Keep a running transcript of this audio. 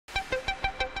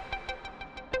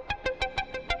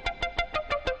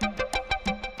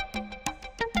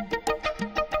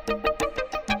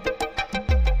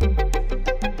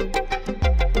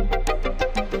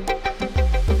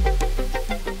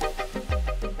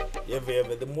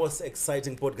The most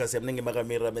exciting podcast yamnenge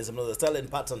makamira mesemnoza talent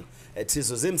pattern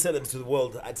tizo zim celebs to the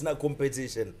world atina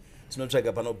competition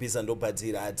tinotsvaga panopisa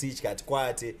ndopatira atitya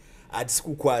atikwate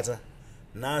atisikukwata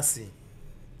nasi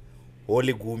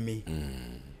holy gumi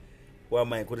what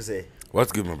am I going to say?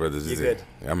 What's good, my brothers? You good?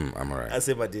 I'm alright.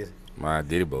 Asepadiri My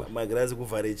diribo. magirazi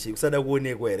kuvhare chi kusada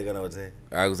kuonekwa here kana kuti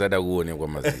Kusada kuonekwa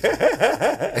mazisi.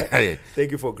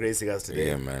 Thank you for gracing us today.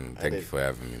 Yeah, man. Thank you for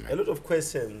having me, man. A lot of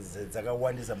questions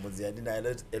dzakawandisa mudzi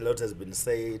yandina a lot has been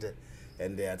said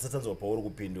and atsatanzwa pauri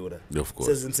kupindura. Of course.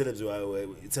 Says in celebs,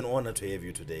 it's an honor to have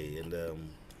you today and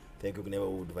thank you kuneva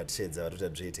udvatishedza vari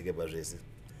kutadzviitike pazvese.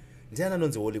 Ndiana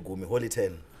nonzi Holy Gumi, Holy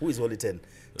 10. Who is Holy 10?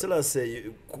 Tell us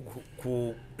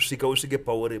kusvika usvike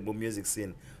pauri music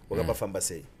scene wakapafamba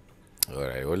sei?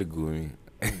 Alright, Holy Gumi.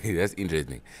 That's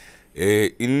interesting.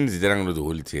 In Zidarango the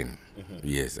Holy 10.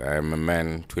 Yes, I am a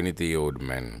man, 23-year-old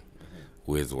man,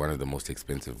 who is one of the most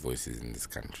expensive voices in this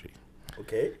country.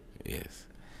 Okay. Yes.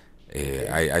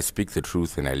 I speak the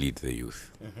truth and I lead the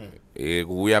youth. I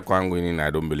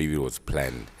don't believe it was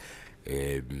planned.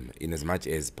 In as much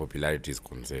as popularity is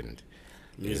concerned.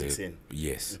 Music scene.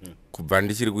 Yes. Kubva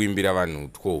ndichiri kuimbira vanhu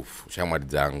 12 shamwari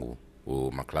dzangu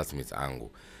maclassmates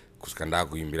angu kusvika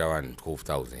ndakuimbira vanhu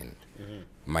 12,000.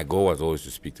 My goal was always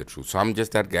to speak the truth. So I'm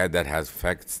just that guy that has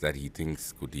facts that he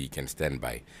thinks he can stand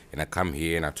by. And I come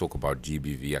here and I talk about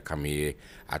GBV. I come here,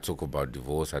 I talk about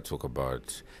divorce. I talk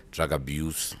about drug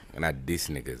abuse. And I diss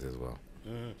niggas as well.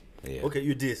 Yeah. Okay,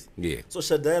 you diss? Yeah. So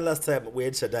Shadaya, last time we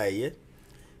had Shadaya, yeah?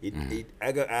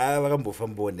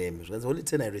 Holy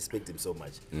 10, I respect him so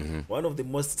much. One of the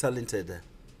most talented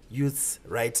youths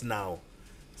right now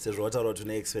says what out to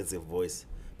an expensive voice.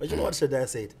 But you know what Shadaya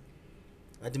said?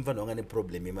 I didn't find any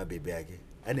problem in my baby. I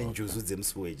didn't use them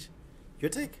switch. Your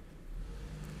take?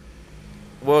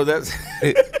 Well, that's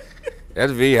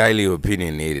that's very highly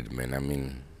opinionated, man. I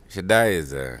mean, Shadaya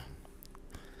is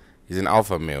he's an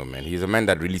alpha male, man. He's a man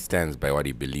that really stands by what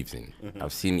he believes in.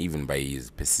 I've seen even by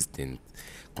his persistent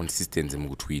consistency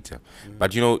in Twitter.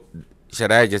 But you know,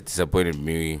 Shadaya just disappointed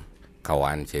me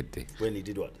Kawan Chete. When he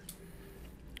did what?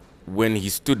 When he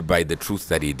stood by the truth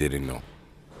that he didn't know.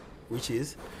 Which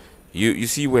is? You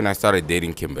see, when I started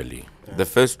dating Kimberly, the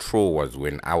first troll was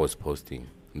when I was posting,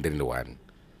 then the one.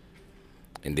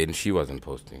 And then she wasn't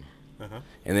posting. And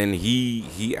then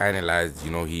he analyzed,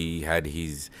 you know, he had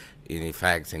his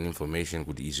facts and information,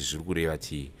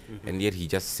 and yet he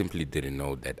just simply didn't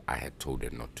know that I had told her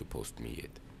not to post me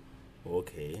yet.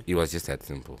 Okay. It was just that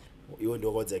simple.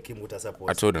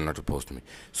 I told her not to post me.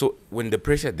 So when the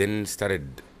pressure then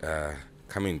started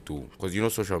coming to, because you know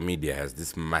social media has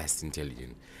this mass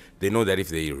intelligence. They know that if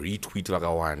they retweet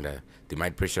Wakawanda, they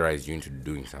might pressurize you into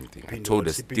doing something. I told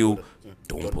her still,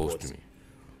 don't post me.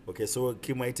 Okay, so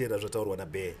Kim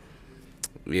bear.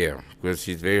 Yeah, because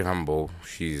she's very humble.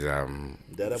 She's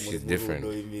different.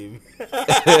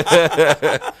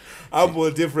 Humble,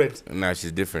 different. No,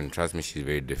 she's different. Trust me, she's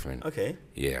very different. Okay.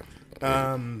 Yeah.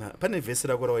 Pane vhesi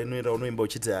rako rawanoenda unoimba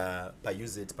uchita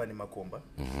pause it pane makomba.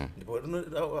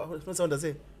 Unosounda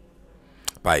sei?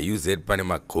 Use it, pane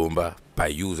makomba.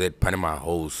 Use it, pane my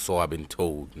hoes. So I've been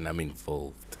told, and I'm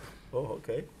involved. Oh,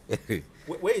 okay.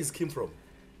 Where is Kim from?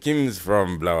 Kim's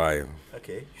from Blawayo.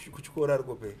 Okay.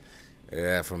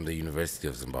 Yeah, from the University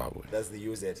of Zimbabwe. That's the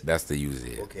UZ. That's the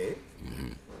UZ. Okay.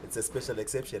 It's a special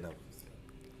exception now.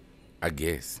 I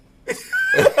guess.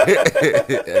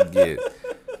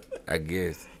 I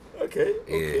guess. Okay.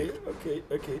 Yeah.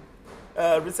 Okay.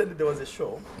 Recently there was a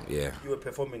show. Yeah. You were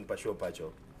performing Pacho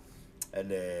Pacho. And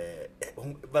they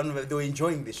were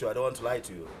enjoying the show. I don't want to lie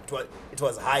to you. It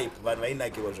was hype.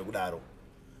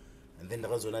 And then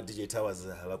there was one DJ Towers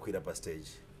vakwira pa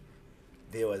stage.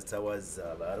 There was Towers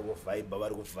vari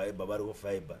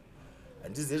fiber.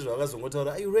 And this is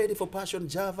vakazongotaura, are you ready for Passion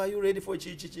Java? Are you ready for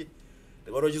chichichi?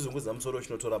 They were vachizunguza musoro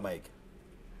chinotora mic.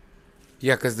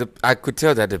 Yeah, because I could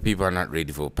tell that the people are not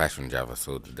ready for Passion Java,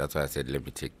 so that's why I said let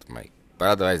me take the mic. But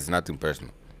otherwise, it's nothing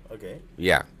personal. Okay.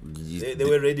 Yeah. They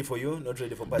were ready for you, not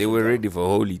ready for Passion They were Java? ready for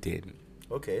Holy 10.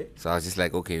 Okay. So I was just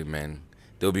like, okay, man,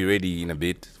 they'll be ready in a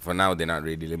bit. For now, they're not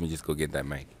ready. Let me just go get that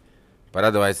mic. But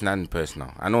otherwise, it's nothing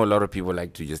personal. I know a lot of people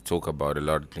like to just talk about a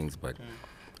lot of things, but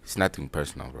it's nothing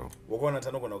personal, bro.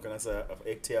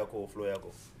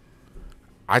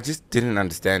 I just didn't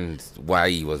understand why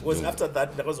he was Because doing after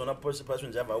that, there was one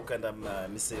Passion Java who kind of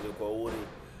misere kwa uri.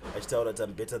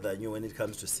 I'm better than you when it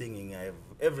comes to singing.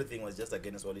 Everything was just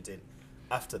against Holy 10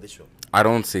 after the show. I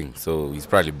don't sing, so he's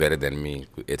probably better than me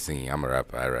at singing. I'm a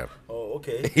rapper. I rap. Oh,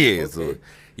 okay. Yeah, okay. So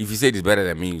if you said he's better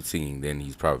than me singing, then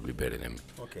he's probably better than me.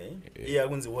 Okay. Yeah,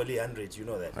 when's the Holy 100, you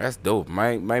know that. That's dope.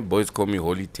 My boys call me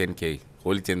Holy 10K,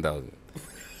 Holy 10,000.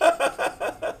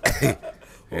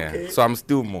 Yeah. Okay. So I'm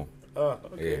still more. Oh,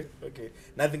 okay, okay.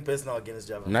 Nothing personal against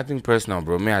Java. Nothing personal,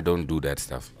 bro. Me, I don't do that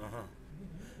stuff.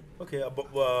 Okay,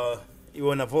 but you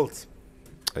want a Voltz?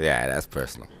 Yeah, that's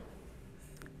personal.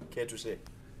 Care to say?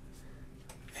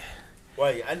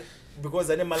 Why? And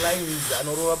because I my lines, I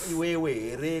know up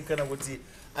way, re kind of what see.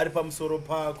 Aripam Soro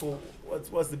Parko.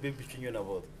 What's the big between you and a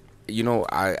Voltz? You know,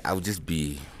 I would just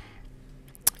be.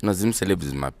 You know, Zim celebs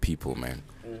is my people, man.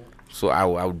 So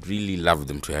I would really love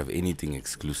them to have anything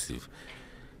exclusive.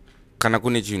 Kana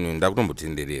kune chinhu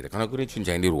ndakutombotenderera kana kune chinhu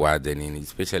chaindirwadza nini,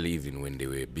 especially even when they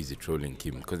were busy trolling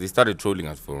Kim, because they started trolling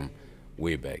us from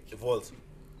way back. Voltz.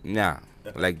 Yeah,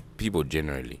 like people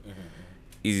generally,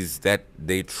 is that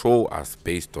they troll us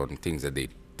based on things that they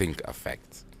think are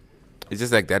facts. It's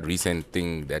just like that recent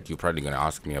thing that you're probably gonna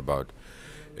ask me about,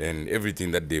 and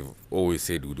everything that they've always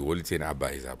said with the Wolite and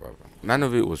Abba is Abba. None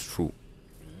of it was true.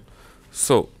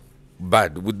 So,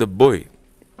 but with the boy,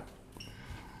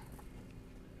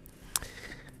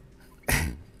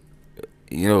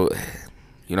 you know,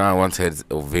 I once heard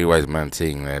a very wise man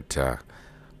saying that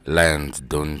lions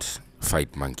don't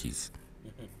fight monkeys;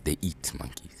 they eat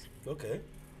monkeys. Okay.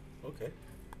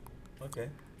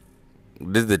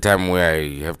 This is the time where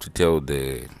I have to tell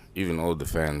even all the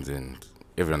fans and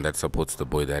everyone that supports the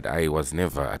boy that I was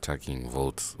never attacking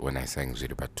Voltz when I sang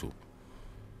Ziripa 2.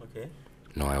 Okay.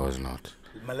 No, I was not.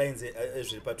 My lines, I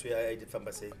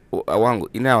did say.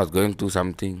 I was going through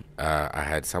something. I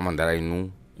had someone that I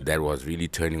knew that was really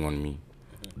turning on me,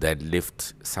 that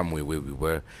lived somewhere where we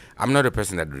were. I'm not a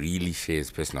person that really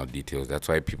shares personal details. That's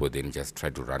why people then just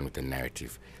try to run with the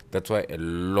narrative. That's why a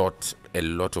lot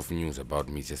of news about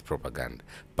me is just propaganda.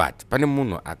 But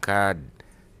panemuno aka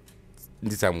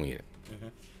ndisamwira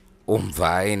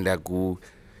umva aenda ku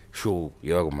show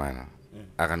yawakomana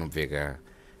akanopfeka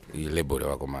label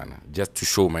yawakomana just to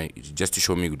show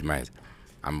me good minds.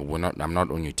 I'm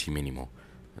not on your team anymore.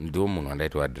 Ndo munhu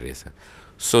andaitwa addressa.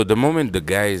 So the moment the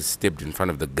guys stepped in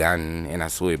front of the gun and I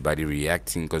saw everybody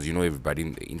reacting, because you know everybody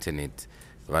in the internet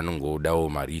vanongo dawo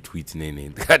ma retweets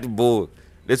nene that ball.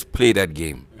 Let's play that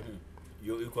game.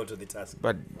 You're equal to the task.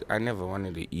 But I never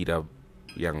wanted to eat up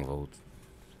young Voltz.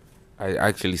 I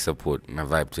actually support and I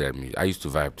vibe to that music. I used to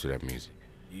vibe to that music.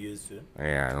 You used to?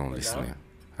 Yeah, I don't But listen. now?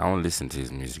 I don't listen to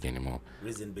his music anymore.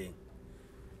 Reason being?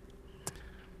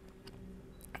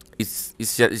 It's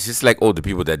just like all the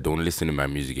people that don't listen to my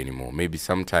music anymore. Maybe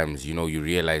sometimes you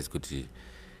realize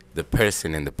the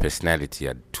person and the personality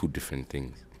are two different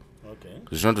things. Okay.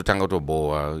 Because not to tanga to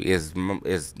boa as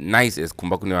nice as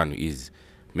Kumbakunewanu is,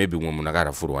 maybe when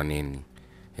Munagara for one and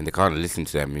they can't listen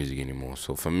to that music anymore.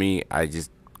 So for me, I just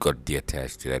got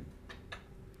detached to that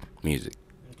music.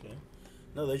 Okay.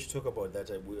 Now that you talk about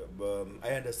that, I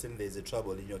understand there's a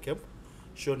trouble in your camp.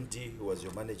 Sean D, who was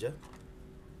your manager,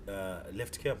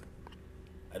 left camp.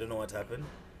 I don't know what happened.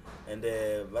 And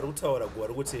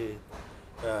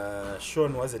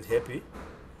Sean wasn't happy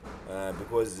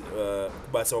because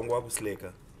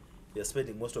you're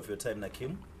spending most of your time na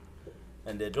Kim.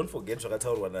 And don't forget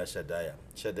Shakataurwa na Shadaya.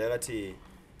 Shadaya ati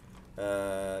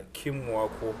Kim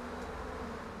wako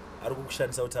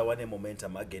arikushandisa kuti awane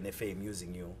momentum again FM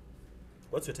using you.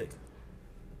 What's your take?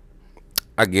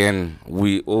 Again,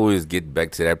 we always get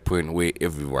back to that point where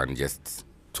everyone just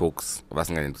talks.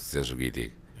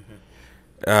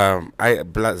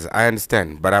 I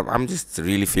understand, but I'm just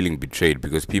really feeling betrayed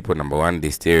because people, number one, they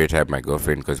stereotype my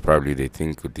girlfriend because probably they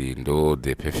think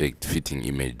the perfect fitting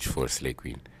image for a slay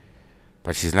queen.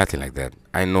 But she's nothing like that.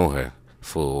 I know her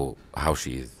for how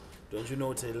she is. Don't you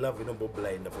know to love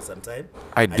blind for some time?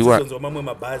 I do.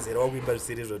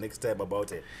 Next time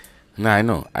about it. No, I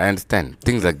know. I understand.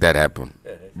 Things like that happen.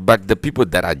 But the people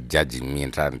that are judging me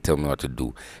and trying to tell me what to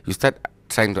do, you start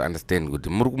trying to understand.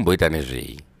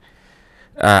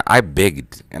 I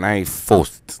begged and I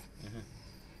forced.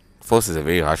 Force is a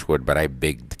very harsh word, but I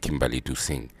begged Kimberly to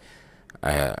sing.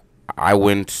 I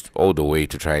went all the way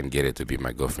to try and get her to be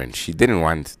my girlfriend. She didn't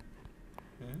want.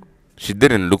 She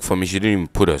didn't look for me. She didn't even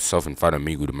put herself in front of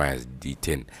me with my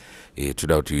D10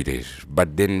 to 2 days.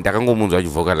 But then Dakango Munzo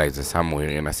vocalized somewhere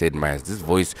and I said, Myers, this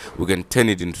voice, we can turn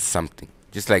it into something.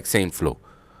 Just like Saint Flo.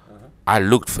 I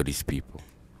looked for these people.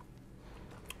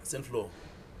 Saint Flo.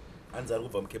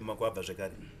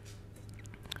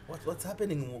 What's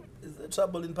happening? Is there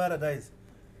trouble in paradise?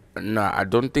 No, I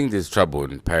don't think there's trouble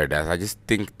in paradise. I just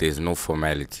think there's no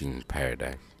formality in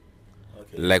paradise.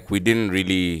 Okay. Like we didn't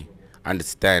really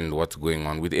understand what's going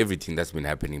on with everything that's been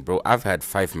happening, bro. I've had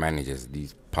 5 managers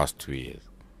these past 2 years.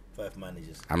 5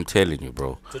 managers. I'm telling you,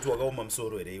 bro. Was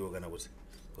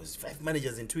 5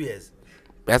 managers in 2 years?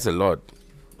 That's a lot.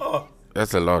 Oh.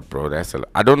 That's a lot, bro. That's a lot.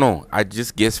 I don't know. I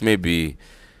just guess maybe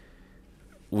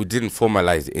we didn't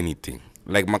formalize anything.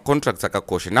 Like my contract's like a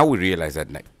caution. Now we realize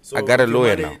that like, So I got a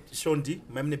lawyer now. Shondi,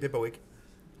 my paperwork.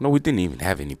 No, we didn't even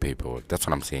have any paperwork. That's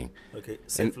what I'm saying. Okay,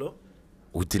 same floor.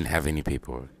 We didn't have any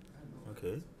paperwork.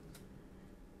 Okay.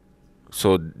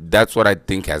 So that's what I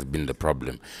think has been the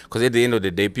problem. Because at the end of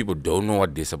the day, people don't know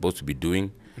what they're supposed to be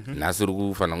doing.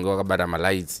 Nasurugu fanongo kabada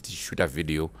lights, shoot a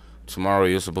video. Tomorrow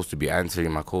you're supposed to be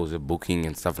answering my calls, booking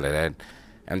and stuff like that.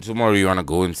 And tomorrow you want to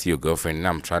go and see your girlfriend. And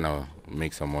I'm trying to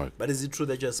make some work. But is it true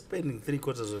that you're spending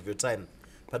 3/4 of your time?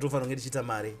 But if I don't get chita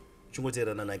mari,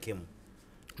 chungotera na Kim.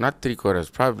 Not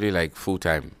 3/4, probably like full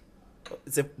time.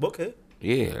 It's a okay.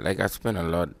 Yeah, like I spend a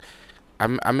lot.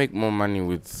 I make more money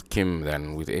with Kim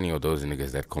than with any of those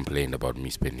niggas that complained about me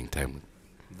spending time with.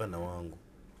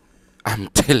 I'm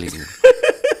telling you.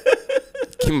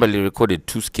 Kimberly recorded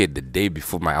Too Scared the day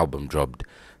before my album dropped.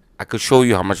 I could show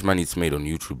you how much money it's made on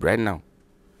YouTube right now.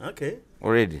 Okay.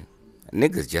 Already.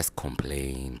 Niggas just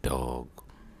complain, dog.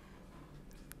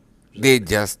 They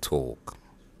just talk.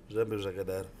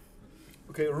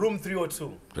 Okay, room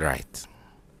 302. Right.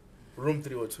 Room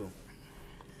 302.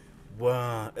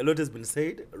 Wow, a lot has been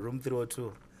said. Room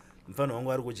 302. Mfano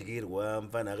wangu ari kudyirwa,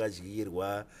 mfano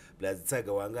akadyirwa,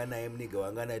 blazitsaga wanga naye mniga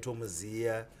wanga naye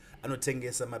tomuziya,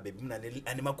 anotengesa mababy mna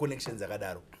ane ma connections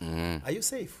akadaro. Are you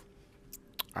safe?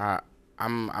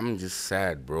 I'm just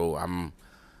sad, bro.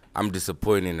 I'm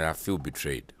disappointed and I feel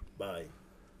betrayed.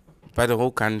 By the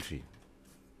whole country.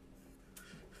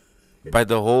 By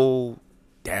the whole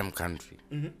damn country.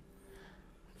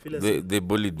 They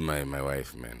bullied my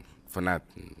wife, man. For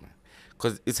nothing, man.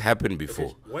 Because it's happened before.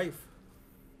 Okay. Wife?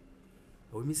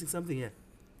 Are we missing something here?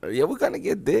 Yeah, we're gonna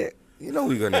get there. You know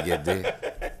we're gonna get there.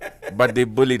 But they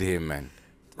bullied him, man.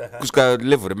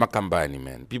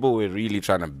 Man. People were really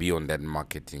trying to be on that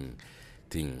marketing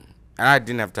thing. And I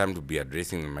didn't have time to be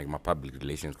addressing like my public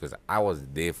relations because I was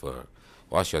there for her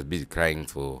while she was busy crying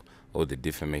for all the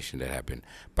defamation that happened.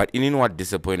 But you know what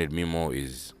disappointed me more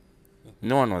is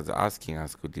no one was asking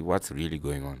us, what's really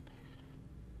going on?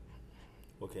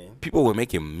 Okay. People were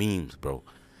making memes, bro.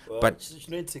 Well, but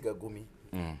gumi.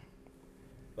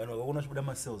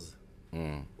 Sales.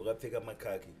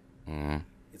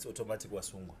 It's automatic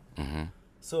wasungwa.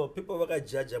 So people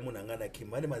wakajudge munangana Kim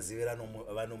vane mazivirano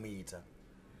vanomuita.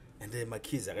 And then my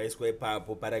kids akaiswa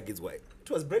ipapo paragidzwa. It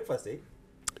was breakfast, eh?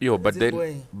 Yo, but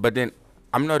then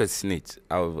I'm not a snitch.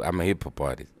 I'm a hip hop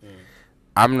artist.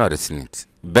 I'm not a snitch.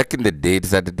 Back in the day,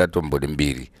 decided that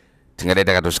mbiri.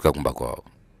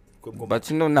 But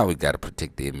you know now we gotta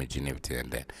protect the image and everything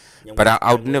and that. But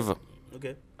I would never.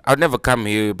 Okay. I would never come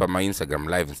here by my Instagram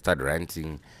live and start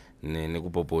ranting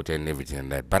and everything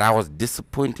and that. But I was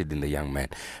disappointed in the young man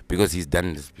because he's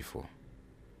done this before.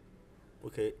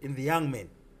 Okay, in the young man.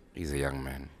 He's a young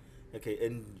man. Okay,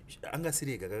 and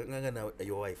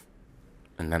your wife.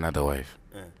 And another wife.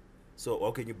 So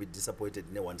how can you be disappointed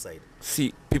in one side?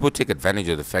 See, people take advantage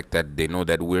of the fact that they know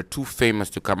that we're too famous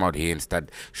to come out here and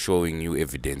start showing you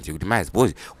evidence. You might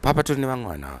boys, Papa to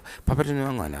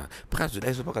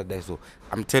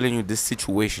I'm telling you, this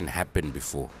situation happened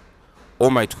before. All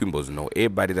my twimbos know.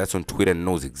 Everybody that's on Twitter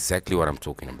knows exactly what I'm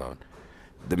talking about.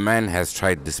 The man has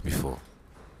tried this before.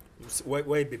 Why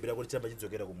baby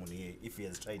if he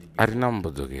has tried it before? I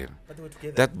remember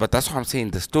that, but that's what I'm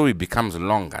saying. The story becomes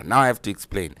longer. Now I have to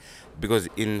explain. Because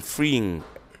in freeing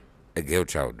a girl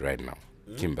child right now,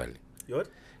 Kimberly. What?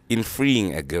 In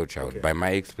freeing a girl child, by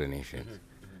my explanation,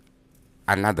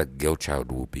 another girl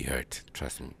child will be hurt.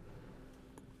 Trust me.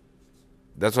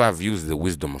 That's why I've used the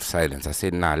wisdom of silence. I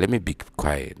said, nah, let me be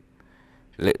quiet.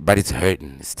 But it's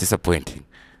hurting. It's disappointing.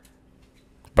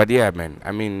 But yeah, man,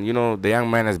 I mean, you know, the young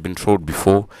man has been trolled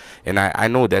before, and I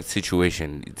know that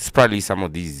situation. It's probably some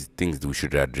of these things that we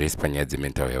should address, Panyadze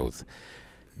mental health.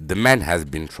 The man has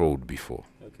been trolled before.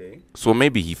 Okay. So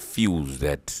maybe he feels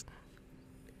that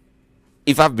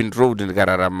if I've been trolled in the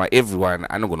Gararama, everyone,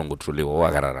 I'm not going to go troll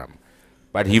Gararama.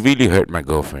 But he really hurt my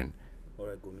girlfriend. All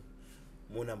right, Gumi.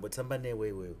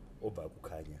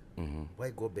 Why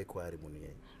go back?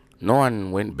 No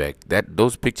one went back.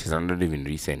 Those pictures are not even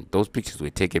recent. Those pictures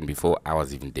were taken before I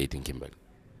was even dating Kimberly.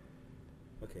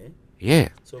 Okay. Yeah.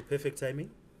 So perfect timing?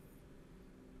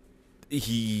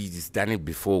 He's done it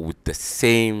before with the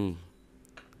same.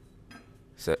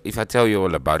 So if I tell you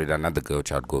all about it, another girl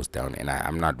child goes down, and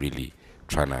I'm not really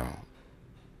trying to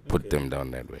put them down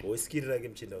that way.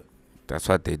 That's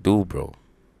what they do, bro.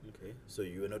 Okay. So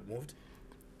you were not moved?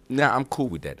 Nah, I'm cool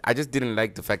with that. I just didn't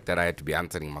like the fact that I had to be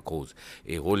answering my calls.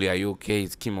 Hey, Holly, are you okay?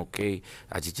 Is Kim okay?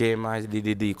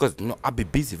 Because I'll be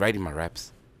busy writing my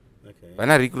raps. Okay. When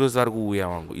I recruit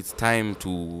it's time to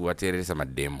wateresa my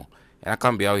demo. And I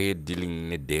can't be out here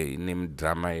dealing in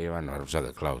drama or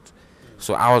the cloud.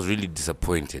 So I was really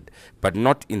disappointed. But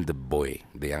not in the boy,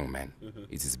 the young man.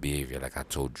 It's his behavior, like I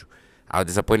told you. I was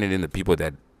disappointed in the people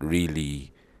that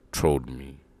really trolled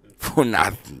me for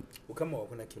nothing. I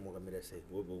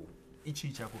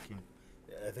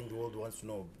think the world wants to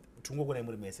know.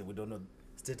 We don't know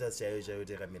status.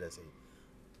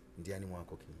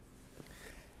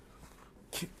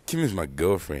 Kim is my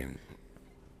girlfriend.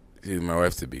 She's my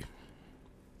wife to be.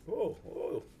 Oh,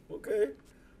 okay.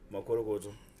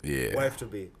 Yeah. Wife to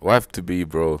be. Wife to be,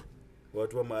 bro.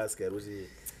 What am I asking?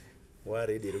 Why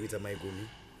ready to meet my gumi?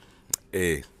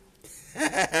 Hey.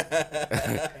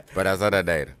 But Azada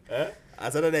died.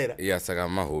 Azada died? Yes, I got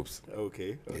my hopes.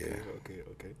 Okay.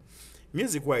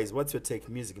 Music wise, what's your take?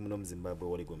 Music in Zimbabwe,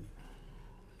 what do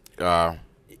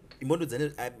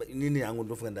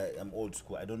I'm old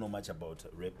school. I don't know much about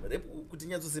rap. I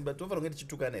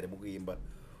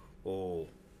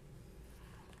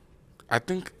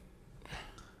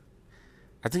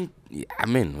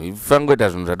mean, if Fango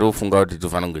doesn't funga to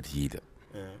Fango.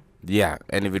 Yeah,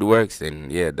 and if it works, then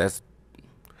yeah, that's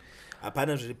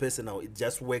apparently personal. It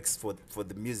just works for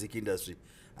the music industry.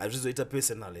 I just it a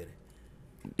personal.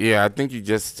 Yeah, I think you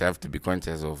just have to be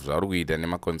conscious of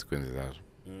the consequences.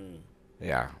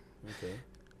 Yeah. Okay.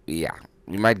 Yeah,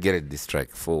 you might get a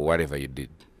distract for whatever you did.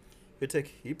 You take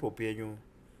hip hop and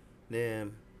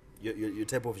your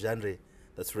type of genre,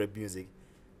 that's rap music.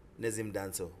 Nezim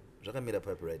danso. Made a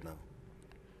pipe right now.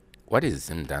 What is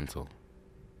Zim Danso?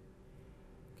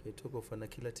 Okay, talk of an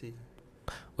Akilati.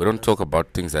 We don't talk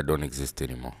about things that don't exist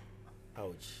anymore.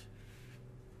 Ouch.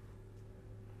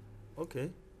 Okay.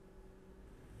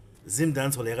 Zim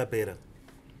Danso lega pera.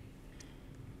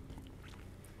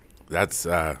 That's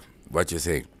what you're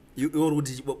saying.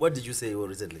 What did you say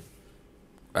recently?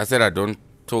 I said I don't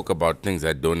talk about things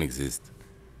that don't exist.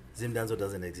 Zim Danso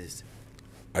doesn't exist.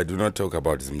 I do not talk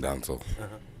about Zim Danso.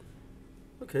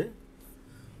 Okay.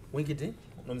 Winky D?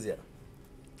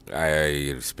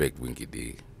 I respect Winky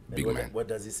D, big man. What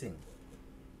does he sing?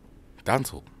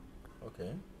 Danso.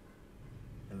 Okay.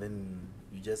 And then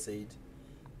you just said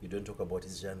you don't talk about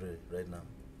his genre right now.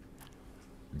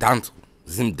 Danso.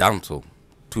 Zim Danso.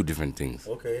 Two different things.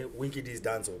 Okay. Winky D is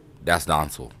Danso. That's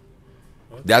Danso.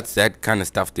 Okay. That's that kind of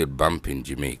stuff they bump in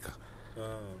Jamaica.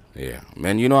 Yeah.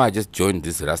 Man, I just joined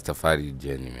this Rastafari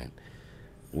journey, man.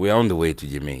 We're on the way to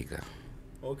Jamaica.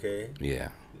 Okay. Yeah.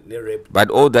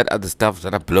 But all that other stuff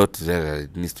that are bloated,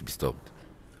 it needs to be stopped.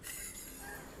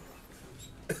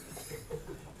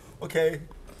 Okay.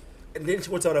 And then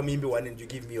what's out of me one and you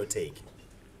give me your take.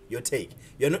 Your take.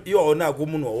 You're not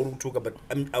woman or talk, but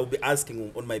I'll be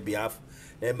asking on my behalf.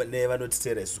 Never not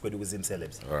serious with him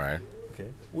celebs. All right.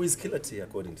 Okay. Who is Killer T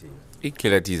according to you?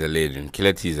 Killer T is a legend.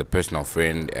 Killer T is a personal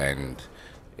friend, and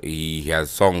he has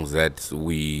songs that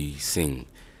we sing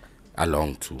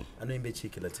along to. I know him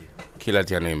Killer T. Killer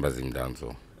T, I know him as him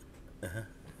Danso.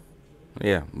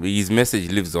 Yeah, his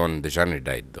message lives on. The genre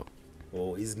died though.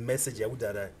 Oh, his message,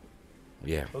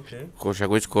 yeah. Okay.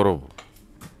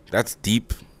 That's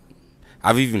deep.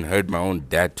 I've even heard my own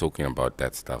dad talking about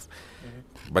that stuff.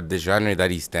 But the genre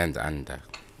that he stands under.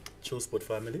 Chill Spot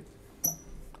Family?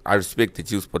 I respect the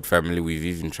Chill Spot Family. We've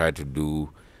even tried to do,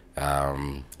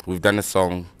 we've done a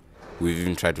song. We've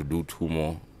even tried to do two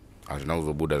more.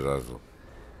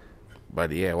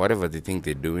 But yeah, whatever they think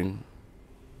they're doing,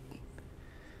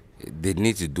 they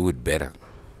need to do it better.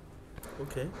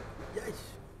 Okay. Yes.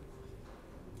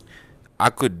 I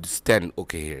could stand,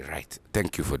 okay, right.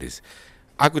 Thank you for this.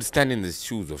 I could stand in the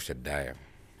shoes of Shadaya,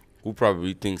 who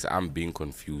probably thinks I'm being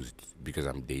confused because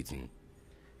I'm dating,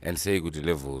 and say Good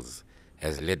Levels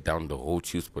has let down the whole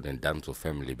Chill Spot and Danto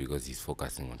family because he's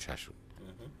focusing on Shashu.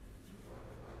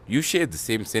 You share the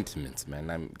same sentiments,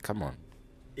 man. Come on.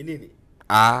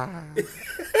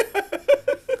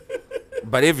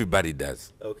 But everybody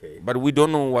does. Okay. But we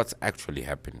don't know what's actually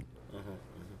happening.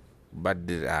 But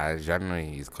the genre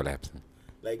is collapsing.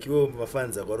 Like you, my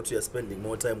fans are going to spending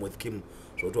more time with Kim.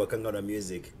 So to Akangana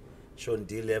music. Sean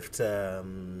D left.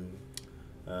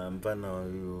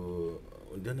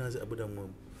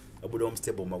 Abudam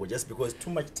stable just because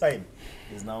too much time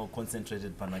is now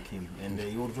concentrated pana Kim, and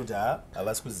you would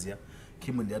avasukuzia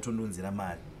Kim and Yatununzira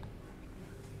mari.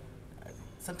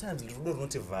 Sometimes we don't know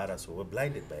Vara, so we're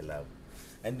blinded by love.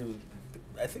 And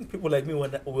I think people like me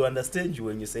will understand you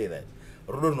when you say that.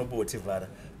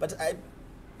 But I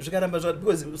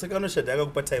because Sakano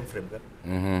Shadaya time frame.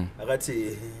 I got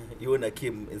you and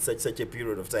Kim in such a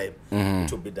period of time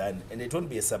to be done. And it won't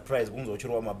be a surprise when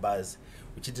you my buzz,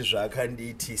 which is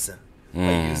Rakandi Tisa.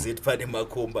 I use it pane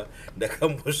makomba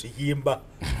ndakambozviimba.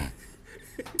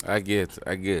 I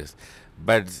guess.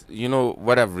 But you know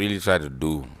what I've really tried to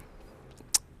do?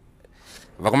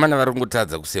 Vakomana vari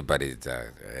kungotadza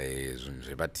kuseparata zvinhu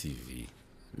zvepa-TV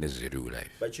nezvereal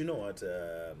life. But you know what?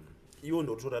 You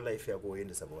don't total life yako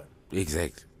uendesa kuvanhu.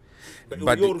 Exactly.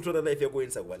 But you total life yako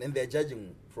uendesa kuvanhu, and they are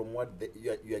judging from what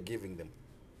you are giving them.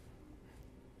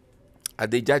 Are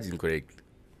they judging correctly?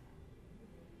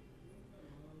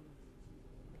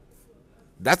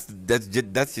 That's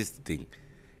just the thing.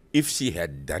 If she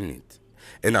had done it,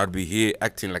 and I'd be here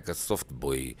acting like a soft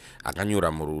boy,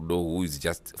 Akanyura Murudo, who is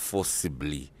just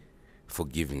forcibly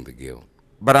forgiving the girl.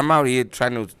 But I'm out here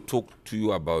trying to talk to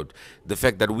you about the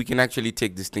fact that we can actually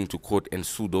take this thing to court and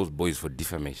sue those boys for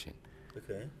defamation.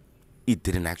 Okay. It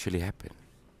didn't actually happen.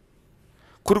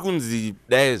 Kurukunzi,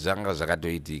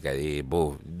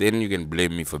 then you can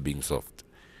blame me for being soft.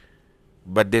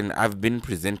 But then I've been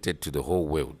presented to the whole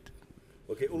world.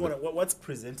 Okay, what's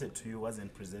presented to you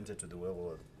wasn't presented to the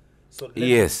world. So let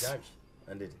Yes. judge.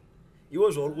 And it.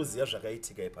 Iwo zvaurikuziva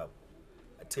zvakaitika ipapo.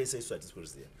 Tese isu hatisi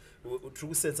kuziva. Tiri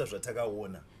kusensa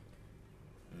zvatakaona.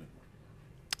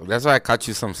 That's why I cut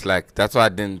you some slack. That's why I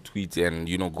didn't tweet and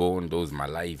go on those my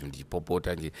life and popot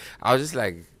and I was just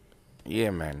like,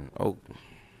 yeah, man. Oh,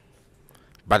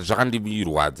 but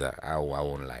I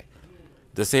won't lie.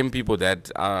 The same people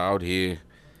that are out here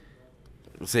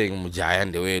saying Mujaya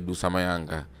and the way do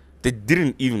Samayanga, they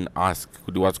didn't even ask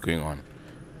what's going on.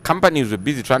 Companies were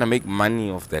busy trying to make money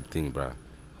off that thing, bro.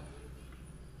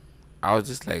 I was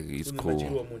just like, it's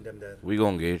cool. We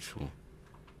gonna get you.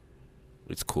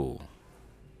 It's cool.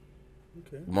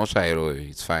 Okay. Moshairo,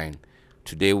 it's fine.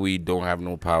 Today we don't have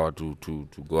no power to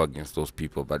go against those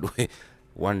people, but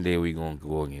one day we gonna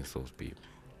go against those people.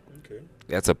 Okay.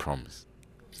 That's a promise.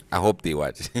 I hope they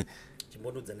watch.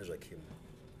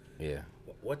 Yeah.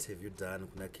 What have you done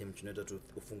kuna Kim chinoita kuti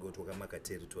ufunge kuti wakamaka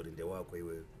territory ndewako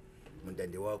iwewe?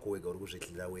 Mundande wako wega uri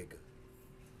kuzvihlira wega.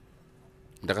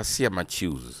 Ndakasiya my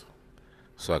choose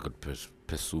so I could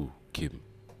pursue Kim.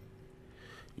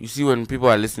 You see, when people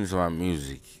are listening to my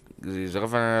music,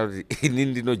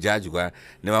 no judge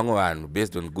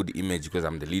based on good image because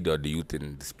I'm the leader of the youth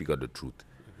and the speaker of the truth.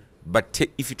 But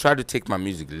if you try to take my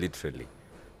music literally,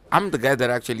 I'm the guy that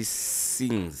actually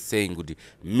sings saying good.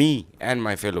 Me and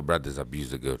my fellow brothers abuse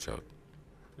the girl child.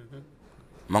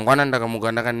 Mangwana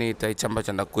ndakamuka ndakaneta ichamba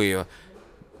chandakweva.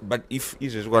 But if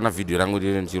is gonna video rangu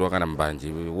ndichirwa kana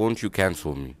mbanje, won't you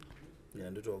cancel me?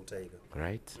 Yeah, ndito wakutaika.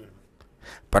 Right?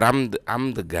 But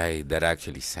I'm the guy that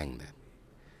actually sang that.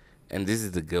 And this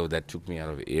is the girl that took me out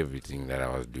of everything that I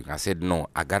was doing. I said, no,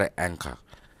 I gotta anchor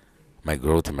my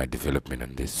growth and my development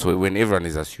on this. So when everyone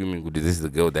is assuming this is the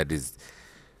girl that is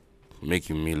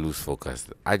making me lose focus,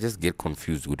 I just get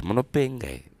confused with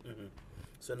Monopenga.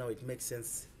 So now it makes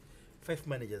sense. 5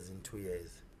 managers in 2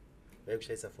 years. Where she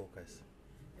has a focus.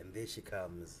 And there she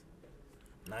comes.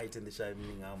 Night in the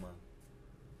shining armor.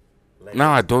 Like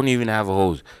Now I don't even have a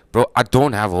hose. Bro, I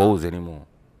don't have a hose anymore.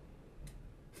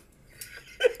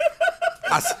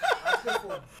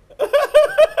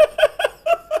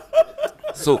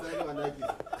 So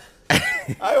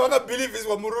I wanna believe this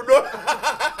one Murudo.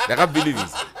 I can't believe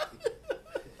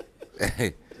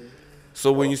it.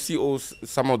 So when you see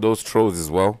some of those trolls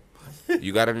as well,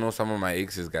 you gotta know some of my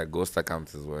exes got ghost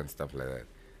accounts as well and stuff like that.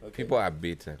 Okay. People are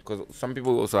bitter because some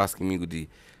people also asking me, "Gudi,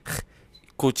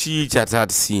 kochi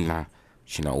chatati sina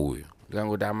china uyo."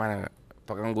 Gango damana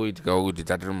pakango itika ukuthi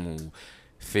tatri mu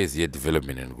phase ye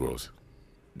development and growth.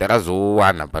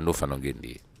 Dakazowana pandofana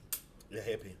ngendi. You're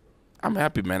happy. I'm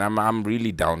happy, man. I'm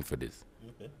really down for this.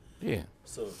 Okay. Yeah.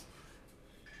 So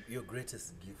your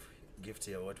greatest gift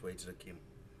here, what way to Kim?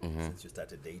 Since you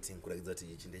started dating,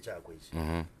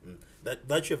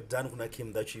 that you have done kuna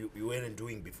Kim that you weren't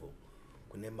doing before.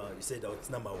 You said it's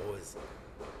not my voice.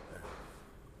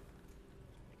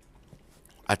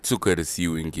 I took her to see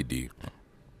Winky D.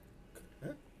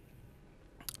 Huh?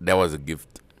 That was a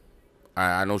gift.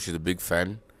 I know she's a big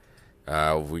fan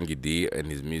of Winky D and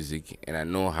his music, and I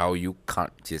know how you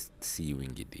can't just see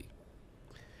Winky D.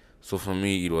 So for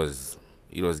me, it was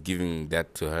giving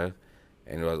that to her,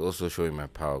 and it was also showing my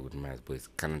power with my voice.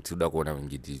 Because you can't do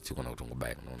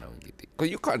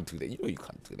that. You know you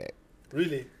can't do that.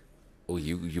 Really? Oh,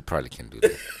 you probably can do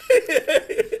that.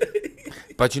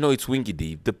 But it's Winky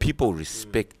D. The people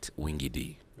respect Winky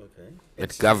D. Okay.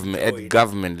 At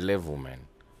government level, man.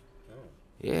 Oh.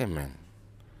 Yeah, man.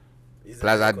 Is it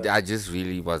Plus, because- I just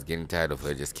really was getting tired of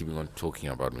her just keeping on talking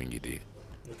about Winky D.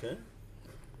 Okay.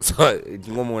 So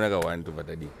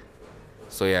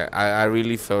yeah, I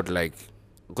really felt like,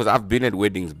 because I've been at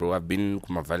weddings, bro. I've been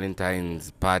to my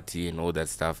Valentine's party and all that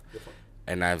stuff.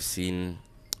 and I've seen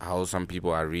how some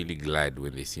people are really glad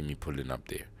when they see me pulling up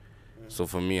there. So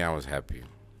for me, I was happy.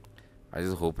 I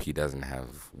just hope he doesn't have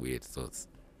weird thoughts.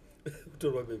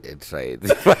 It's right.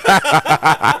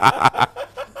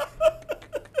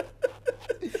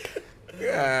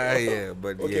 Yeah,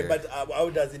 but Okay, yeah. but how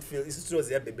does it feel? It's true,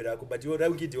 baby, but you're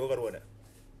over.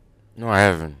 No, I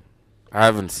haven't. I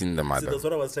haven't seen the See, mother. that's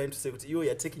what I was trying to say.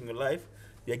 You're taking your life,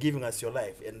 you're giving us your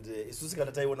life, and it's just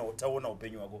gonna tell you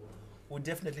opinion. We'll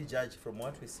definitely judge from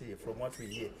what we see, from what we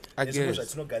hear. I guess. You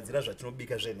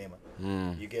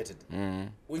get it?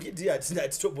 We get here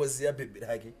at top was here, baby.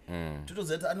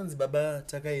 Tutozeta anonzi baba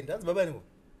takaenda. Anonzi baba niko?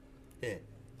 Yeah.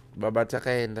 Baba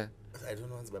takaenda. I don't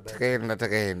know what's baba. Takaenda.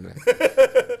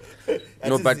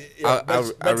 No, but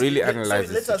I really analyze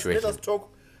the situation. Let us talk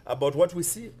about what we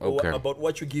see, okay, or about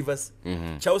what you give us.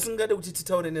 I should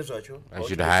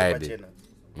hide it.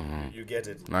 You get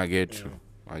it? No, I get you.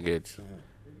 I get you.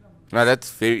 No,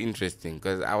 that's very interesting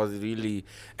because I was really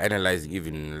analyzing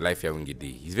even Life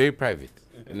Yawingidi. He's very private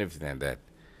and everything like that.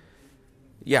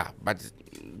 Yeah, but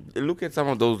look at some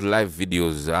of those live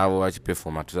videos I watched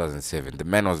perform at 2007. The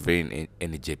man was very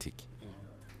energetic.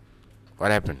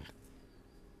 What happened?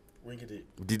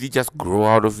 Did he just grow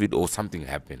out of it or something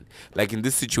happened? Like in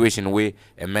this situation where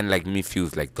a man like me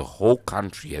feels like the whole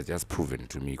country has just proven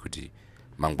to me, Kuti,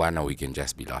 Mangwana, we can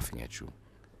just be laughing at you.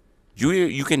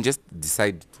 You can just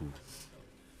decide to.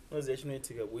 We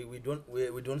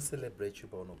don't celebrate you,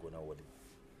 but we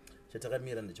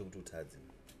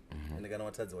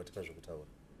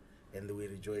and we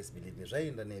rejoice, believe me.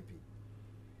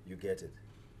 You get it.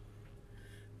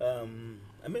 I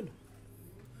mean,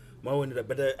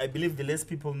 but I believe the less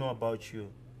people know about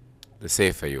you, the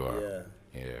safer you are. Yeah.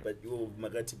 Yeah. But you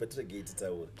magati better get it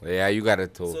out. Yeah, you gotta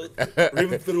talk. So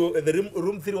room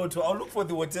 302. I'll look for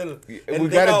the hotel. We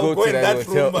gotta go to that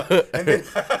hotel. Room, and then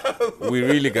we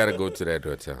really gotta go to that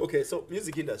hotel. Okay, so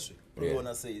music industry. What do you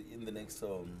wanna say in the next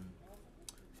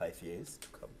 5 years to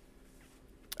come?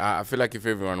 I feel like if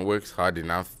everyone works hard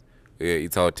enough,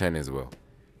 it's our turn as well.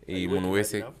 Are you working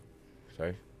hard enough?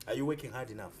 Sorry? Are you working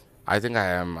hard enough? I think I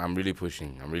am. I'm really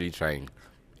pushing. I'm really trying,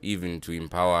 even to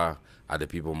empower other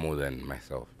people more than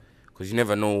myself. Because you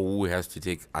never know who has to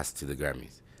take us to the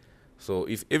Grammys. So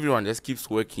if everyone just keeps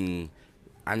working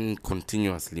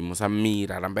continuously,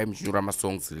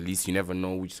 songs release, you never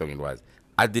know which song it was.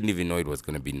 I didn't even know it was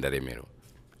going to be Ndaremero.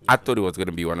 I thought it was going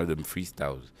to be one of them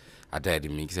freestyles. I tried to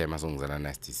mix my songs and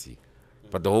nasty see.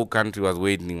 But the whole country was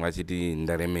waiting, let's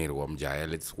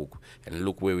hook, and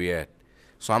look where we're at.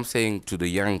 So I'm saying to the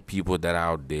young people that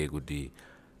are out there, a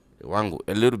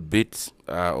little bit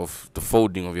of the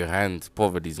folding of your hands,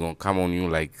 poverty is going to come on you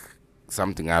like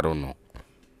something I don't know.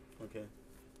 Okay.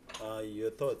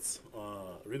 Your thoughts?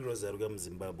 Rick Rose Arugam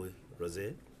Zimbabwe, Rose.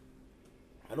 I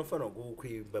don't find a go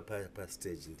quick by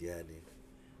stage in the alley.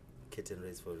 Curtain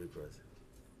race for Rick Rose.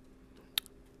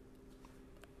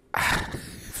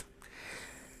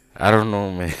 I don't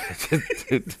know, man.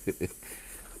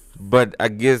 But I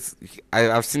guess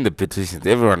I've seen the petitions.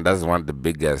 Everyone doesn't want the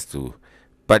big guys to.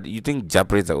 But you think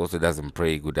Japreza also doesn't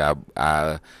pray good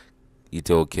Ito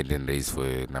Kenyan race for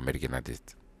an American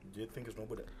artist? Do you think it's not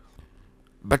good?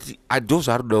 But I don't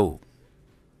know.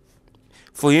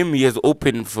 For him, he has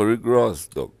opened for Rick Ross,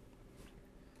 dog.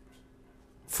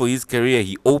 For his career,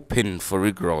 he opened for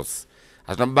Rick Ross.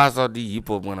 As the hip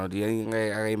hop,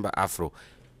 Afro.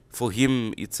 For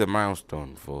him, it's a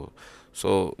milestone.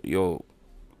 So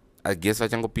I guess I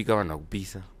can go pick up and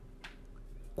pizza.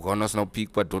 Ukaona no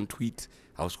pick, but don't tweet.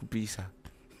 Pizza.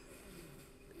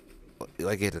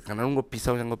 I get it. Can I go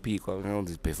pizza? I go pick. I know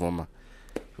this performer.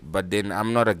 But then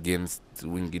I'm not against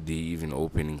Wingedy even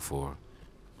opening for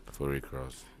Rick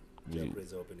Ross. Opening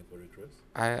for Rick Ross?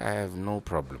 I have no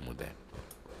problem with that.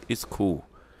 It's cool.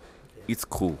 Okay. It's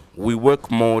cool. We work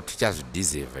more to just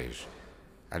deserve it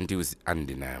until it's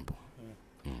undeniable.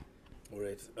 All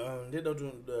right.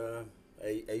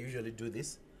 I usually do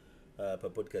this per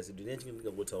podcast. Do you think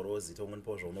about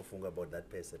that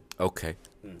person? Okay.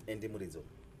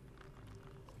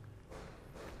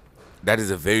 That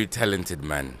is a very talented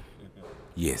man.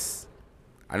 Yes.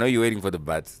 I know you're waiting for the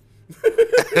buts.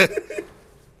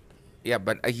 Yeah,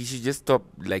 but he should just stop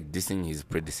like dissing his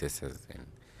predecessors and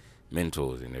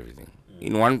mentors and everything.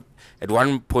 At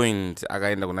one point,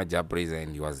 Againda Gona Japreza,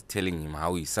 and he was telling him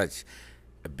how he's such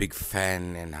a big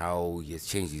fan and how he has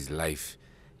changed his life.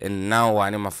 And now,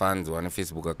 my fans on a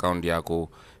Facebook account,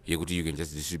 you can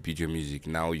just distribute your music.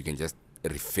 Now you can just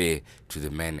refer to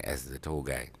the man as the tall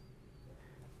guy.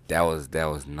 That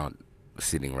was not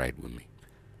sitting right with me.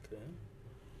 Okay.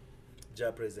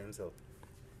 Japreza himself.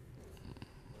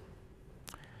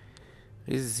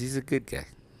 He's a good guy.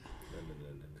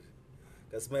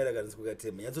 Kasmaira kanzikuka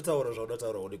teme. Yatsotaura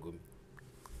zvaunotaura uri gumi.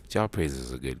 Jah Praise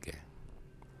is a good guy.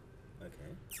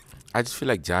 Okay. I just feel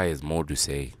like Jah has more to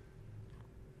say.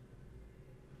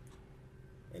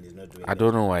 And he's not doing I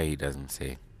don't know why he doesn't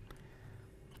say.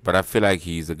 But I feel like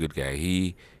he's a good guy.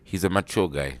 He's a mature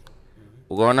guy.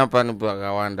 Ukaona pano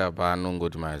pakawanda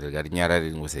paanongoti mazve kati nyara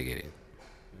ringosekerera.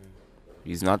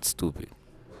 He's not stupid.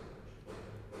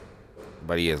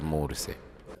 But he has more to say.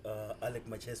 Alec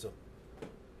Macheso.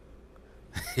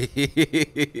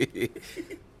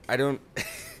 I don't.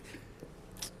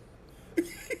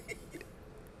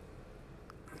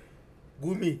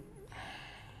 Gumi.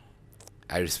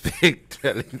 I respect.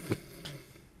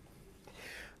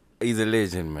 He's a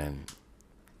legend, man.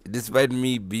 Despite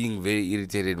me being very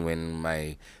irritated when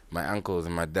my uncles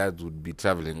and my dad would be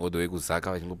traveling all the way to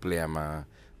Saka and go play my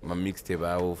mixtape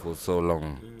out for so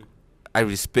long, I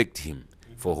respect him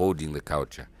for holding the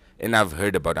culture. And I've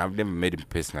never met him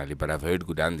personally, but I've heard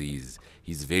Gudandi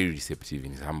he's very receptive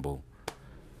and he's humble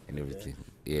and everything.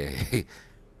 Yeah.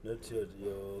 Not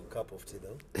your cup of tea,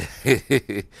 though.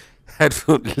 I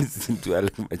don't listen to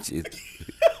Alec Macheso.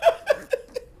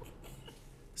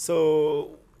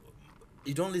 So,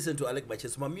 you don't listen to Alec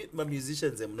Macheso. My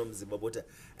musicians, I'm not Zimbabwe.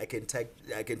 I can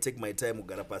take my time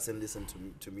and listen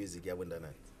to music. Yeah, when done.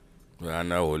 I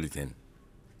know Holy 10.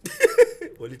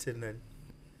 Holy 10 nine.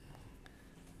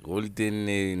 Holy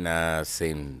 10 na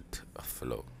Saint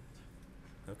Flow.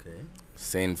 Okay.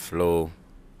 Saint Flow.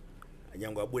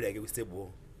 Anyango abuda ke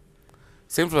stable.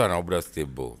 Saint Flow and Abuda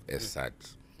stable as such.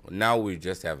 Now we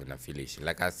just have an affiliation.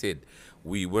 Like I said,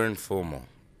 we weren't formal.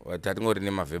 We're talking about the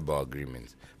name of verbal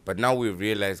agreements. But now we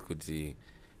realize kuti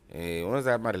once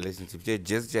I have my relationship,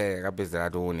 just I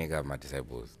don't want my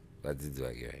disciples. That's it,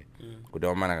 right?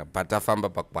 Patafamba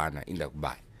pakwana in the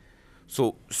buy.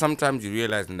 So sometimes you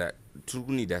realize that you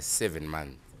need 7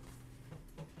 months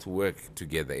to work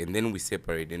together, and then we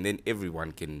separate, and then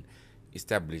everyone can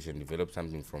establish and develop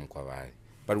something from Kwavai.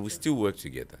 But we still work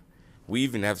together. We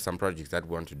even have some projects that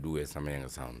we want to do as some younger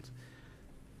sounds.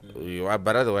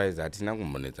 But otherwise, I think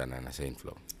I'm going to Saint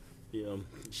Flow. Yeah,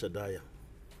 Shadaya.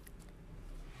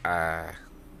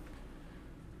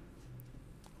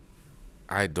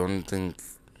 I don't think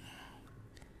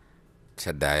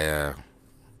Shadaya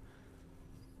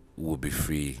will be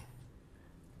free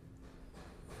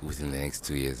within the next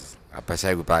 2 years.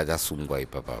 Apachai kupaja sungwa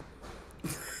ipapa.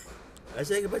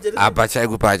 Apachai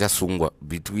kupaja sungwa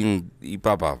between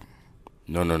ipapa.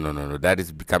 No. That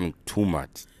is becoming too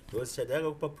much. Because Shadaya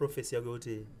kupa prophecy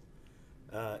yakuti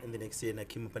in the next year na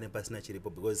Kim pane pasina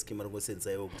chiripo because Kim arongo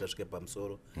sensa yo kutasvike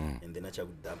pamusoro and then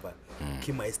achakudhamba.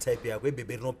 Kim is type yako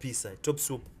ebebe rinopisa top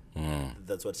soup.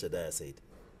 That's what Shadaya said.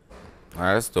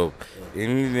 Let's stop.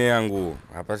 Inine yangu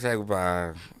apachai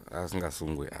kupa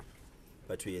asingasungwe apa.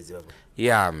 2 years ago.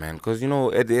 Yeah, man, because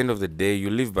at the end of the day, you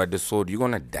live by the sword, you're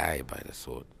gonna die by the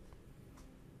sword.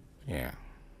 Yeah.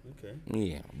 Okay.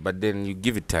 Yeah, but then you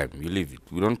give it time, you leave it.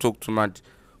 We don't talk too much,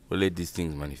 we'll let these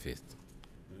things manifest.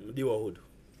 Mudiwa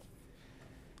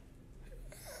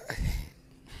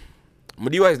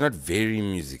Mudiwa is not very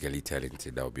musically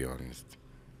talented, I'll be honest.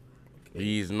 Okay.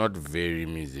 He is not very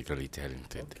musically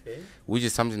talented. Okay. Which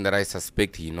is something that I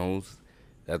suspect he knows.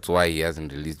 That's why he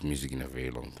hasn't released music in a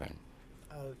very long time.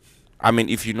 Ouch. I mean,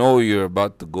 if you know you're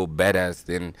about to go badass,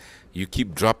 then you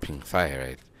keep dropping fire,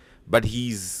 right? But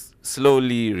he's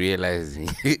slowly realizing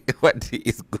what he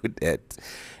is good at.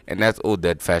 And that's all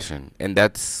that fashion. And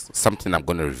that's something I'm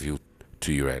going to review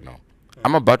to you right now.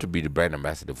 I'm about to be the brand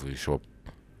ambassador for his shop.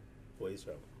 For his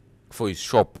shop? For his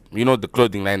shop. You know, the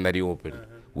clothing line that he opened.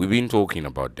 We've been talking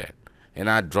about that. And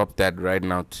I dropped that right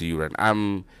now to you. And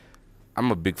I'm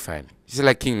a big fan. Just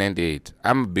like King 98.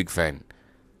 I'm a big fan.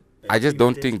 I just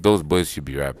don't think those boys should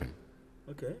be rapping.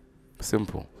 Okay.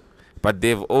 Simple. But they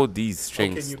have all these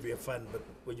strengths. How can you be a fan, but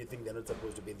when you think they're not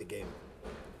supposed to be in the game?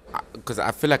 Because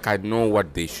I feel like I know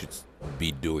what they should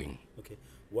be doing. Okay.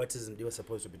 What is they were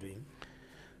supposed to be doing?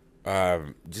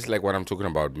 Just like what I'm talking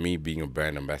about, me being a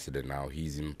brand ambassador now,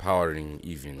 he's empowering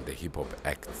even the hip-hop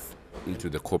acts into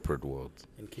the corporate world.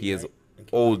 He has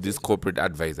all this corporate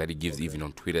advice that he gives even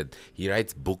on Twitter. He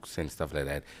writes books and stuff like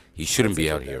that. He shouldn't be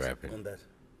out here rapping. On that.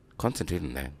 Concentrate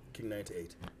on that. King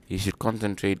 98. He should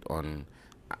concentrate on,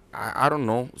 I don't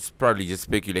know, it's probably just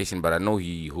speculation, but I know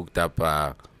he hooked up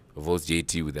Voltz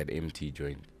JT with that MT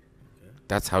joint. Okay.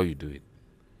 That's how you do it.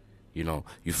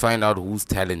 You find out who's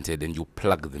talented and you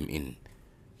plug them in.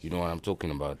 You know what I'm talking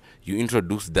about? You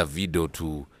introduce Davido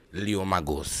to Leo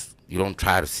Magos. You don't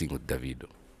try to sing with Davido.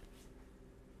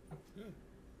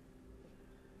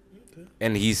 Okay.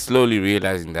 And he's slowly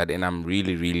realizing that, and I'm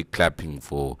really, really clapping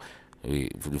for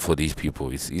for these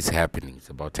people. It's happening. It's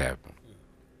about to happen.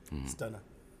 Stunner.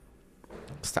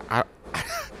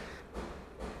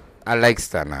 I like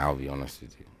Stana, I'll be honest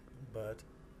with you. But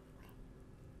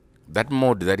That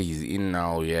mode that he's in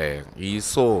now, yeah, he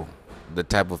saw the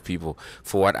type of people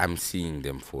for what I'm seeing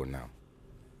them for now.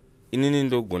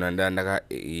 Inindo gunandandaka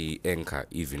anchor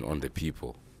even on the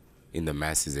people, in the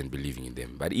masses and believing in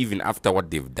them. But even after what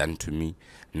they've done to me,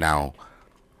 now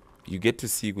you get to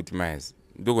see good minds.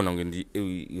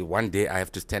 One day I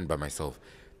have to stand by myself.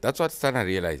 That's what Stana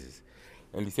realizes.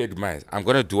 And he said, Miles, I'm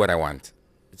gonna do what I want.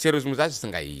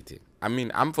 I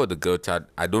mean, I'm for the girl child.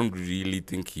 I don't really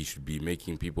think he should be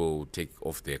making people take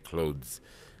off their clothes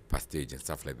past stage and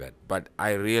stuff like that. But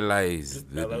I realize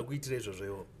that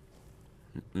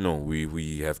no,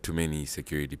 we have too many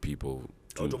security people.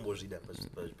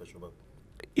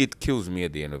 It kills me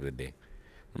at the end of the day.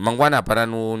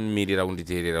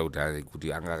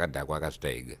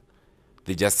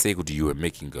 They just say you were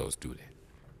making girls do that.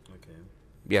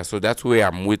 Yeah, so that's where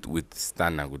I'm with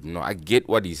Stana. I get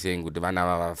what he's saying with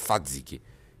Phathisani,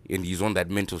 and he's on that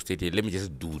mental state. Let me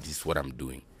just do this, what I'm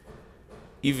doing.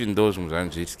 Even those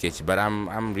it's sketchy, but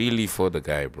I'm really for the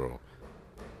guy, bro.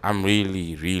 I'm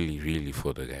really, really, really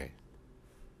for the guy.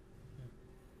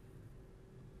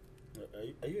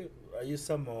 Are you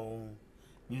somehow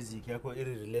music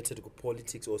related to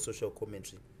politics or social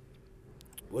commentary?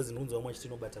 Wasn't how much to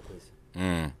know better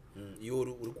question. You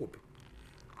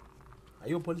are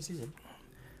you a politician?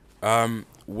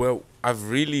 Well,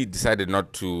 I've really decided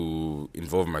not to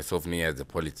involve myself near the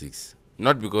politics.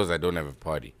 Not because I don't have a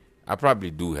party. I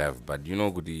probably do have, but your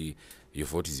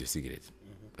vote is your cigarette,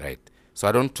 right? So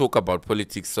I don't talk about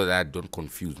politics so that I don't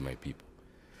confuse my people.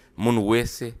 We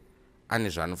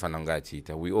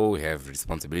all have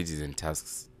responsibilities and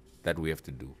tasks that we have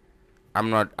to do.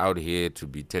 I'm not out here to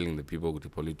be telling the people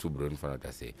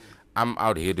I'm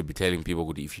out here to be telling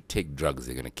people if you take drugs,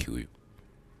 they're gonna kill you.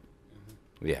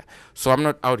 Yeah, so I'm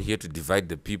not out here to divide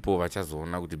the people based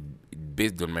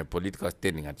on my political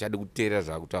standing.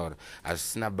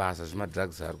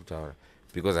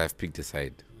 Because I've picked a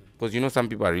side. Because some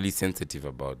people are really sensitive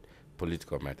about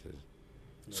political matters.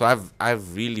 So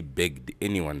I've really begged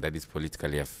anyone that is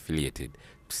politically affiliated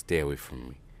to stay away from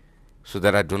me, so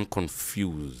that I don't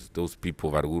confuse those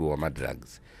people that are my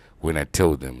drugs when I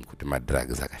tell them my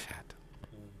drugs are shot.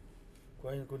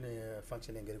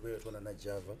 Functioning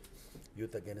Java,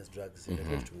 Youth Against Drugs. You're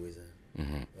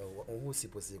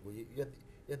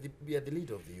the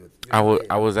leader of the youth.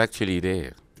 I was actually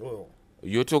there. Oh.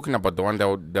 You're talking about the one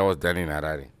that was done in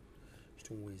Harare.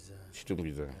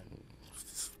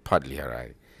 Partly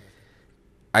Harare.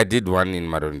 I did one in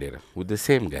Marondera with the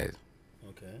same guys.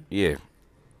 Okay. Yeah.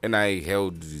 And I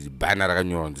held the banner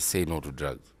on to say no to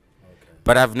drugs.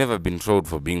 But I've never been trolled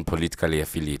for being politically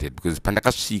affiliated, because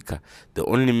Pandakashika, the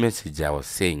only message I was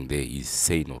saying there is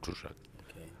say no to drugs.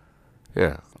 Okay.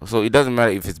 Yeah. So it doesn't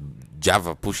matter if it's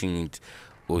Java pushing it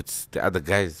or it's the other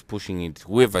guys pushing it.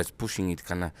 Whoever is pushing it,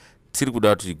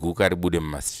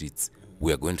 streets,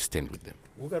 we are going to stand with them.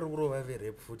 Never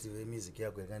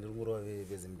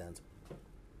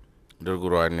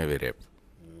rap.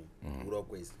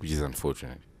 Which is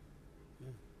unfortunate.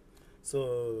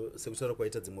 So sekutara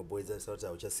kwaita dzimwe boys asauti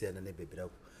auchasiyana nebhebi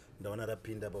rako ndaona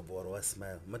rapinda babhoro wa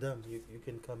smile. Madam, you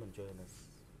can come and join us.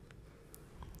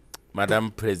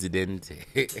 Madam President.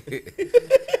 I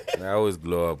always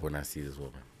glow up when I see this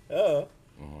woman. Oh.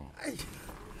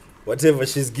 Whatever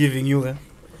she's giving you,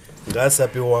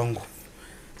 ngasapi wangu.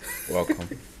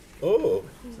 Welcome. Oh.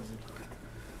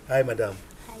 Hi madam.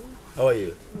 Hi. How are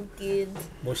you? Good.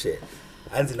 Moshe.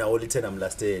 Anzi na oli tena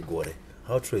mlaste gore.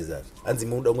 How true is that? Anzi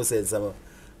muda ngusenza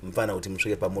mfana uti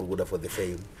mshuke pa muruguda for the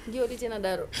fame. Ndio oli tena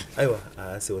daro.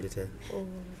 Aiwa, si oli tena.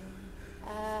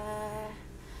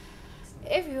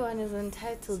 Everyone is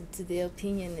entitled to their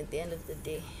opinion at the end of the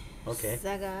day. Okay.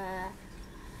 Saka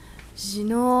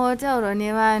zvinotaurwa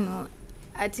nevanhu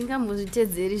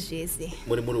atingambozvitedzeri zvese.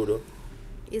 Muri murudo?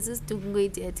 Isusu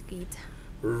tikungoita yatikuita.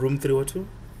 Room 302?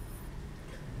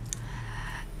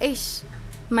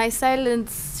 My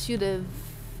silence should have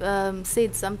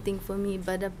said something for me,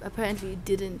 but apparently it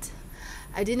didn't.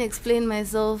 I didn't explain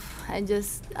myself. I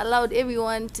just allowed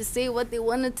everyone to say what they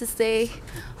wanted to say.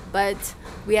 But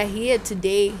we are here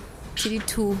today,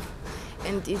 Chiritu,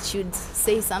 and it should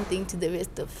say something to the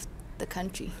rest of the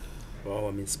country. Wow,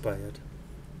 I'm inspired.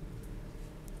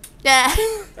 Yeah.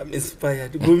 I'm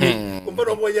inspired.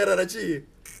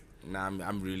 Nah,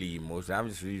 I'm really emotional. I'm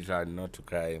just really trying not to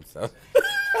cry and stuff.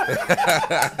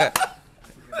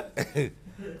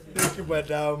 Thank you,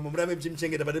 madam. Murame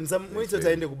mchimchengeta, but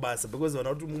muitota ende kubasa because vana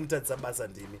kuti mumutadzisa basa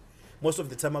ndimi. Most of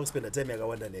the time I spend the time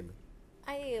yakawanda nemi.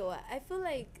 I feel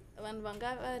like when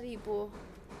Vangavaripo,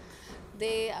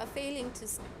 they are failing to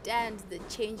stand the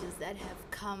changes that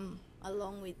have come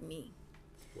along with me.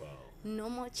 Wow. No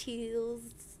more chills,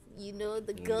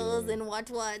 the girls and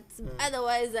what.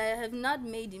 Otherwise, I have not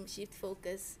made him shift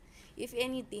focus. If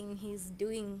anything, he's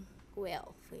doing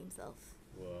well for himself.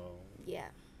 Wow. Yeah.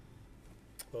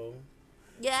 Oh.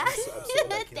 Yeah. I'm so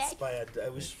like inspired. I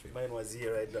wish mine was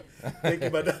here right now. Thank you,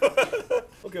 madam.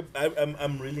 Okay,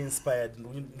 I'm really inspired.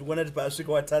 Ndikuona kuti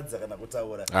pasvika watadza kana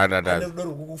kutaura.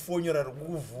 Kukufonyora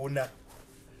kukuvhuna.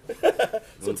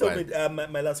 So tell me,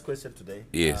 my last question today.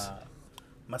 Yes.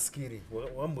 Maskiri.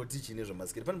 Wamboti chini zvo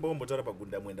maskiri. Pane wambotaura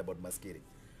pagunda mwenda about maskiri.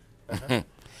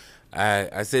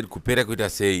 I said kupera kuita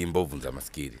sei imbobvunza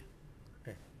maskiri.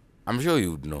 I'm sure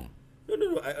you would know. No,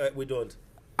 we don't.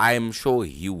 I'm sure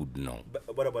he would know.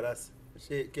 But what about us?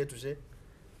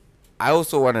 I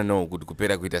also want to know good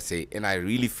kupera kuita sei, and I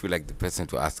really feel like the person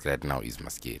to ask right now is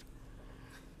maskiri.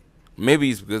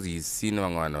 Maybe it's because he's seen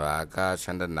vamwana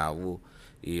vakashanda navo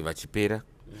vachipera.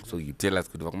 So you tell us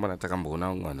kuti vakomana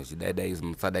takamboona mwana Shadaya is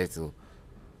musadaiso,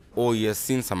 or he has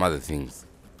seen some other things.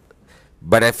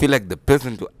 But I feel like the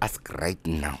person to ask right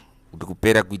now kuti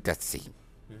kupera kuita sei.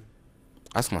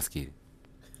 Ask maskiri.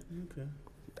 Okay.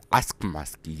 Ask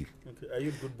maskiri. Okay. Are you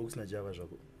in good books na Java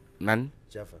zvako? None?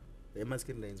 Java.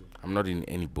 I'm not in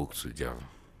any books with Java.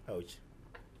 Ouch.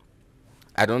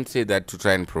 I don't say that to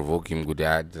try and provoke him, good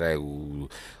and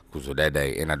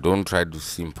I don't try to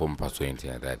seem pompous or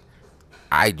anything like that.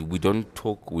 We don't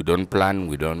talk, we don't plan,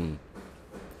 we don't.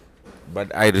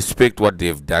 But I respect what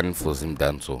they've done for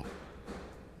Sibanda.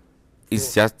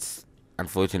 It's just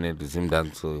unfortunate to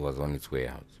Sibanda was on its way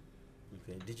out.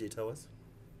 Okay, DJ Towers?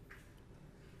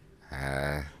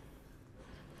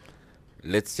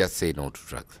 Let's just say no to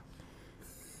drugs.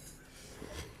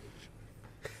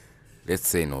 Let's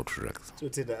say no to drugs.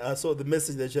 So the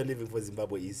message that you're leaving for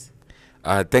Zimbabwe is?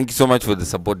 Thank you so much for the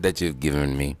support that you've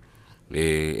given me.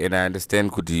 And I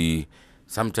understand kuti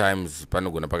sometimes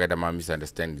panogona pakaita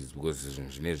misunderstandings because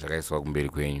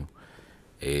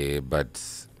but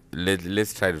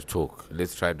let's try to talk.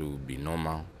 Let's try to be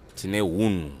normal. Tine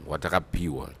hunhu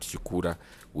watakapiwa tichikura.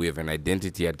 We have an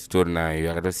identity atitori nayo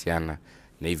yakatosiyana.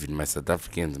 Even my South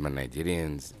Africans, my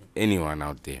Nigerians, anyone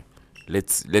out there.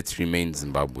 Let's remain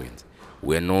Zimbabweans.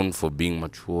 We're known for being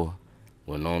mature.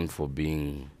 We're known for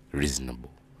being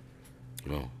reasonable.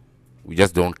 We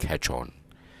just don't catch on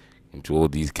into all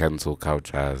these cancel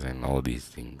cultures and all these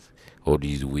things, all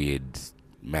these weird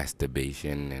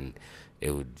masturbation and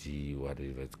LG,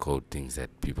 whatever it's called, things that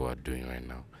people are doing right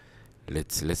now.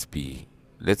 Let's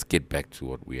get back to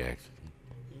what we are actually.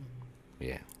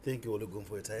 Yeah. Thank you, Olugun,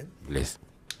 for your time. Bless.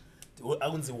 I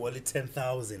wouldn't say only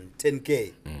 10,000,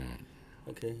 10K.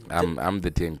 Okay. I'm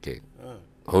the 10K.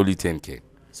 Holy 10K.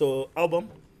 So album?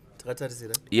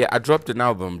 Yeah, I dropped an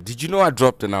album. Did you know I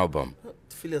dropped an album?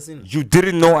 Fill us in. You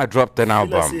didn't know I dropped an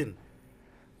album. Fill us in.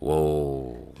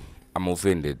 Whoa. I'm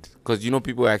offended. Because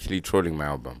people are actually trolling my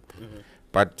album.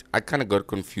 But I kind of got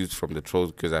confused from the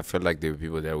trolls because I felt like there were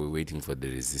people that were waiting for the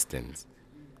resistance.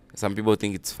 Some people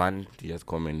think it's fun to just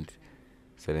comment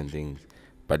certain things.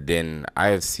 But then I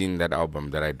have seen that album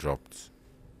that I dropped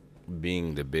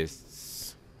being the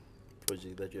best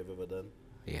project that you have ever done.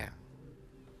 Yeah.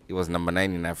 It was number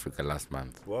 9 in Africa last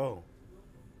month. Wow.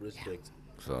 Respect.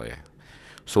 Yeah. So, yeah.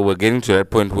 So we're getting to that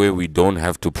point where we don't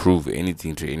have to prove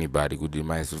anything to anybody. But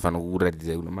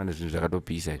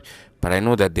I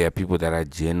know that there are people that are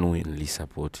genuinely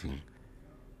supporting.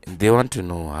 And they want to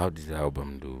know, how did the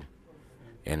album do?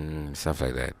 And stuff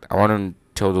like that. I want to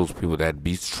tell those people that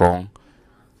be strong.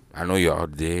 I know you're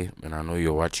out there, and I know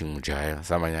you're watching Mujaya.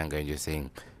 Samanyanga and just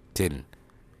saying, 10.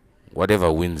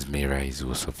 Whatever wins may rise,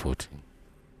 we're supporting.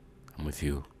 I'm with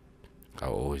you.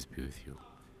 I'll always be with you.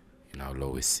 And I'll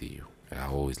always see you. And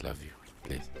I'll always love you.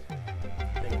 Please.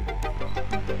 Thank you.